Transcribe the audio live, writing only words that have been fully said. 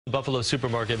Buffalo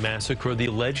supermarket massacre. The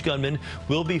alleged gunman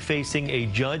will be facing a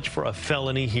judge for a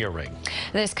felony hearing.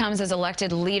 This comes as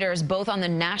elected leaders, both on the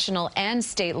national and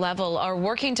state level, are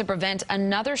working to prevent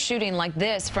another shooting like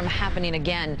this from happening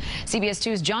again. CBS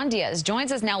 2's John Diaz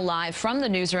joins us now live from the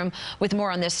newsroom with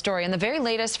more on this story and the very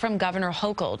latest from Governor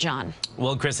Hochul. John.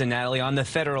 Well, Chris and Natalie, on the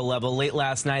federal level, late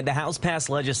last night, the House passed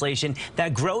legislation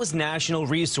that grows national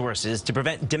resources to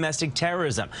prevent domestic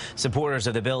terrorism. Supporters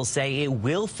of the bill say it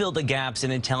will fill the gaps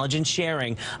in intelligence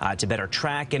sharing to better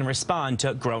track and respond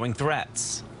to growing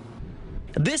threats.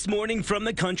 This morning from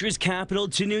the country's capital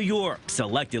to New York,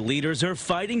 elected leaders are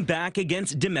fighting back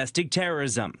against domestic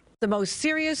terrorism. The most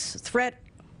serious threat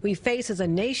we face as a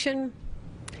nation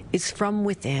is from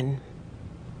within.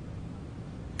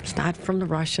 It's not from the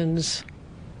Russians.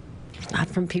 It's not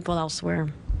from people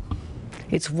elsewhere.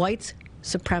 It's white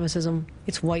supremacism.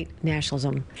 It's white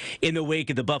nationalism. In the wake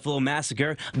of the Buffalo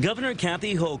massacre, Governor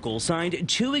Kathy Hochul signed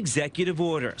 2 executive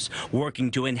orders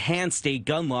working to enhance state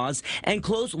gun laws and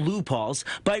close loopholes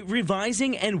by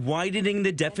revising and widening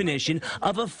the definition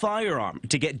of a firearm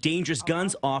to get dangerous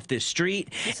guns off the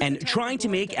street and trying to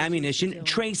make ammunition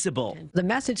traceable. The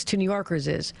message to New Yorkers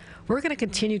is we're going to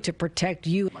continue to protect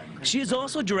you. She is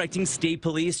also directing state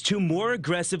police to more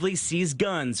aggressively seize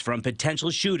guns from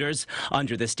potential shooters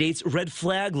under the state's red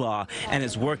flag law, and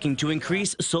is working to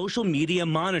increase social media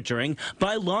monitoring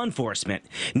by law enforcement.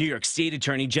 New York State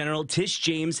Attorney General Tish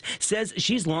James says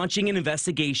she's launching an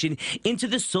investigation into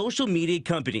the social media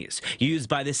companies used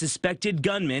by the suspected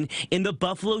gunman in the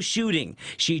Buffalo shooting.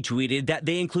 She tweeted that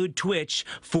they include Twitch,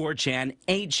 4chan,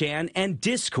 8chan, and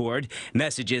Discord.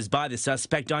 Messages by the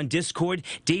suspect on Discord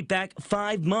date back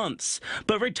 5 months.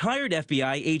 But retired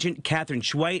FBI agent Catherine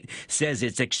Schweit says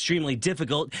it's extremely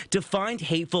difficult to find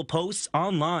hateful posts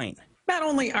online. Not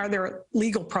only are there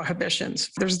legal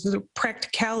prohibitions, there's the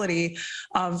practicality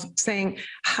of saying,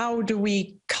 how do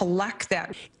we collect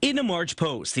that? In a March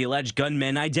post, the alleged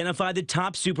gunman identified the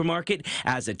top supermarket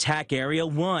as Attack Area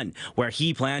 1, where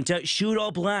he planned to shoot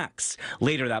all blacks.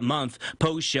 Later that month,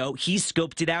 posts show he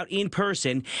scoped it out in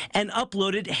person and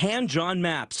uploaded hand-drawn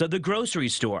maps of the grocery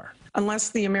store. Unless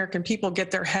the American people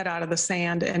get their head out of the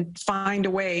sand and find a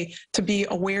way to be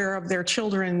aware of their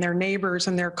children, their neighbors,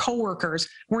 and their coworkers,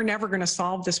 we're never going to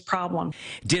solve this problem.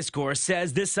 Discourse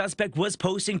says this suspect was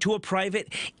posting to a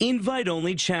private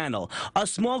invite-only channel. A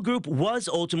small group was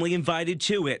ultimately invited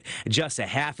to it just a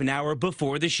half an hour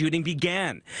before the shooting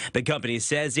began. The company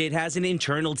says it has an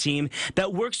internal team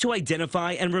that works to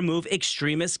identify and remove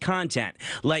extremist content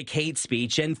like hate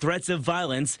speech and threats of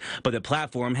violence, but the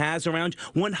platform has around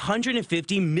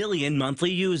 150 million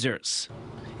monthly users.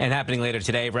 And happening later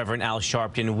today, Reverend Al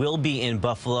Sharpton will be in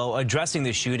Buffalo addressing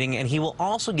the shooting, and he will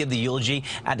also give the eulogy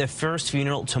at the first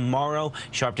funeral tomorrow.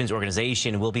 Sharpton's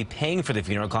organization will be paying for the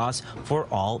funeral costs for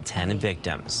all 10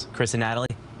 victims. Chris and Natalie.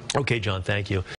 Okay, John, thank you.